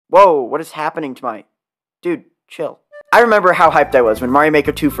Whoa, what is happening to my... Dude, chill. I remember how hyped I was when Mario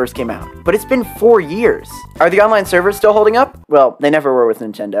Maker 2 first came out, but it's been 4 years. Are the online servers still holding up? Well, they never were with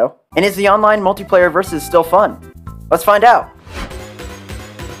Nintendo. And is the online multiplayer versus still fun? Let's find out.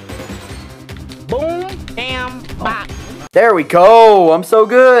 Boom, bam, bop. There we go, I'm so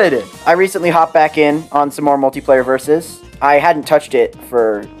good. I recently hopped back in on some more multiplayer versus. I hadn't touched it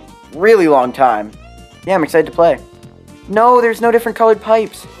for a really long time. Yeah, I'm excited to play. No, there's no different colored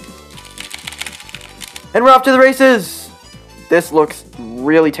pipes. And we're off to the races. This looks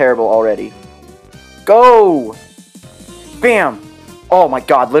really terrible already. Go! Bam! Oh my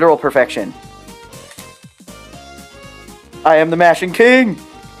god, literal perfection. I am the mashing king!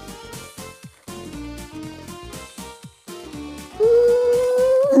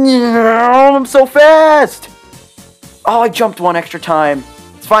 I'm so fast! Oh, I jumped one extra time.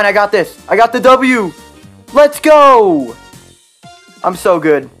 It's fine, I got this. I got the W! Let's go! I'm so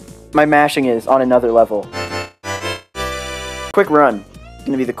good. My mashing is on another level. Quick run. It's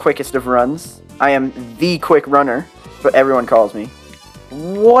gonna be the quickest of runs. I am the quick runner, but everyone calls me.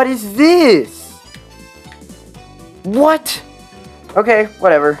 What is this? What? Okay,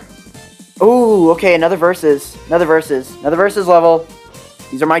 whatever. Ooh, okay, another versus. Another versus. Another versus level.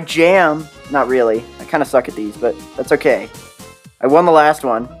 These are my jam. Not really. I kind of suck at these, but that's okay. I won the last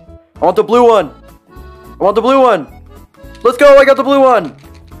one. I want the blue one. I want the blue one. Let's go, I got the blue one.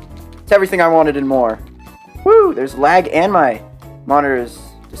 It's everything I wanted and more. Woo, there's lag and my monitor is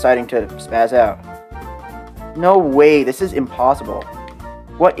deciding to spaz out. No way, this is impossible.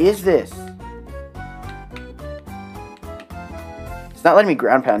 What is this? It's not letting me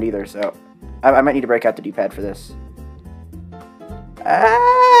ground pound either, so I might need to break out the D-pad for this.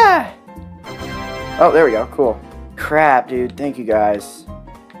 Ah! Oh, there we go, cool. Crap, dude, thank you guys.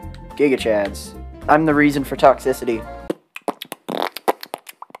 Giga Chads. I'm the reason for toxicity.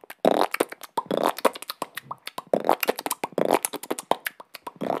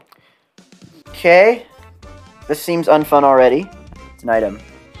 Okay, this seems unfun already. It's an item.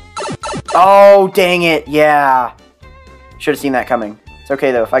 Oh, dang it, yeah. Should have seen that coming. It's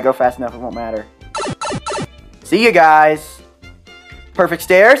okay though, if I go fast enough, it won't matter. See you guys. Perfect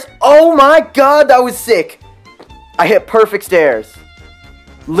stairs. Oh my god, that was sick. I hit perfect stairs.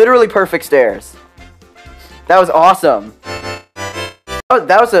 Literally perfect stairs. That was awesome. Oh,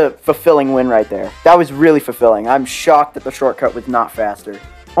 that was a fulfilling win right there. That was really fulfilling. I'm shocked that the shortcut was not faster.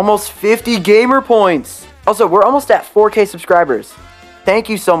 Almost 50 gamer points. Also, we're almost at 4K subscribers. Thank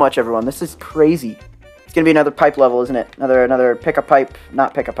you so much, everyone. This is crazy. It's gonna be another pipe level, isn't it? Another pick a pipe,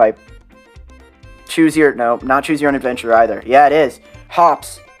 not pick a pipe. Choose your, no, not choose your own adventure either. Yeah, it is.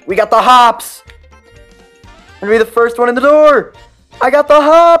 Hops. We got the hops. I'm gonna be the first one in the door. I got the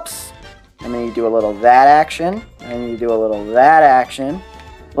hops. And then you do a little that action. And you do a little that action.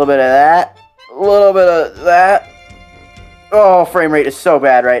 A little bit of that. A little bit of that. Oh, frame rate is so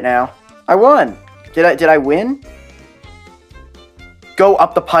bad right now. I won. Did I win? Go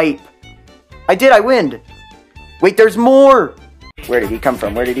up the pipe. I did, I win. Wait, there's more. Where did he come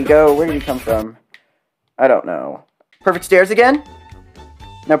from? Where did he go? Where did he come from? I don't know. Perfect stairs again?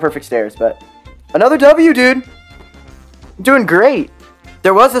 No perfect stairs, but another W, dude. I'm doing great.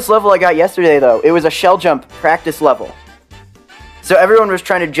 There was this level I got yesterday, though. It was a shell jump practice level. So everyone was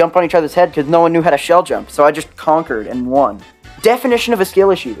trying to jump on each other's head because no one knew how to shell jump. So I just conquered and won. Definition of a skill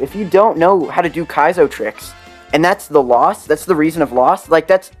issue. If you don't know how to do Kaizo tricks, and that's the loss, that's the reason of loss, like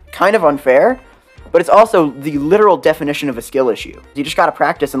that's kind of unfair, but it's also the literal definition of a skill issue. You just gotta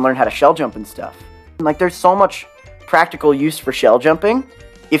practice and learn how to shell jump and stuff. And like there's so much practical use for shell jumping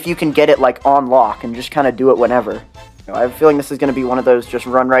if you can get it like on lock and just kind of do it whenever. You know, I have a feeling this is going to be one of those just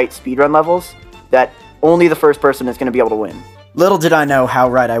run right speedrun levels that only the first person is going to be able to win. Little did I know how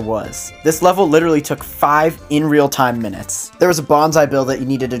right I was. This level literally took 5 in real-time minutes. There was a bonsai bill that you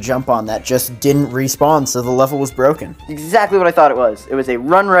needed to jump on that just didn't respawn, so the level was broken. Exactly what I thought it was. It was a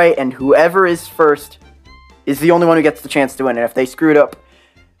run right, and whoever is first is the only one who gets the chance to win. And if they screw it up,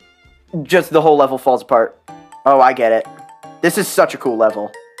 just the whole level falls apart. Oh, I get it. This is such a cool level.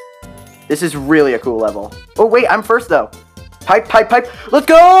 This is really a cool level. Oh, wait, I'm first, though. Pipe, pipe, pipe. Let's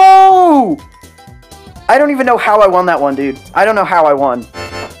go! I don't even know how I won that one, dude. I don't know how I won.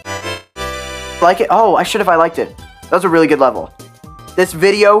 Like it? Oh, I should have. I liked it. That was a really good level. This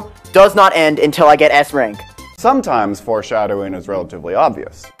video does not end until I get S rank. Sometimes foreshadowing is relatively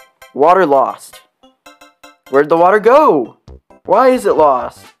obvious. Water lost. Where'd the water go? Why is it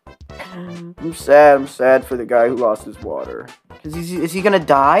lost? I'm sad for the guy who lost his water. Is he gonna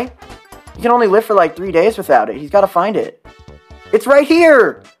die? He can only live for like 3 days without it. He's gotta find it. It's right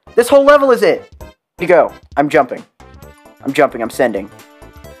here! This whole level is it! Here you go. I'm jumping. I'm sending.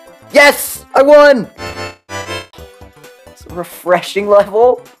 Yes! I won! It's a refreshing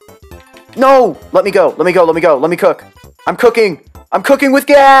level. No! Let me go. Let me go. Let me go. Let me cook. I'm cooking. I'm cooking with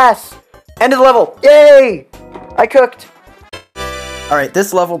gas! End of the level. Yay! I cooked. Alright,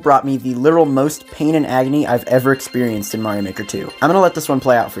 this level brought me the literal most pain and agony I've ever experienced in Mario Maker 2. I'm gonna let this one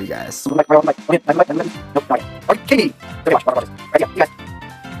play out for you guys.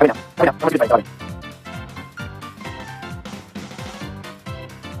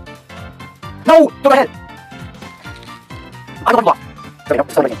 No! Go ahead! I'm going to block.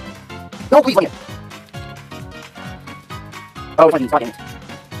 No, please let me in. Oh, it's not getting it.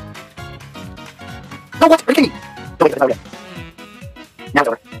 No, what? Are you kidding me? No, wait, it's not again. Now it's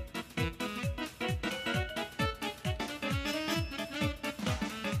over.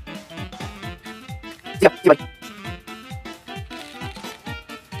 See ya, buddy.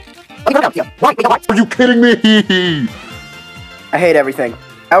 Let me go down, see ya. Why? Wait, why? Are you kidding me? I hate everything.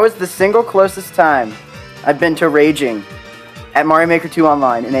 That was the single closest time I've been to raging at Mario Maker 2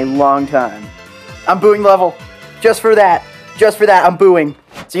 Online in a long time. I'm booing the level. Just for that. Just for that, I'm booing.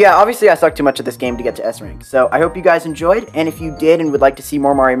 So yeah, obviously I suck too much at this game to get to S rank. So I hope you guys enjoyed, and if you did and would like to see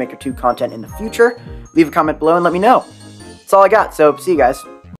more Mario Maker 2 content in the future, leave a comment below and let me know. That's all I got, so see you guys.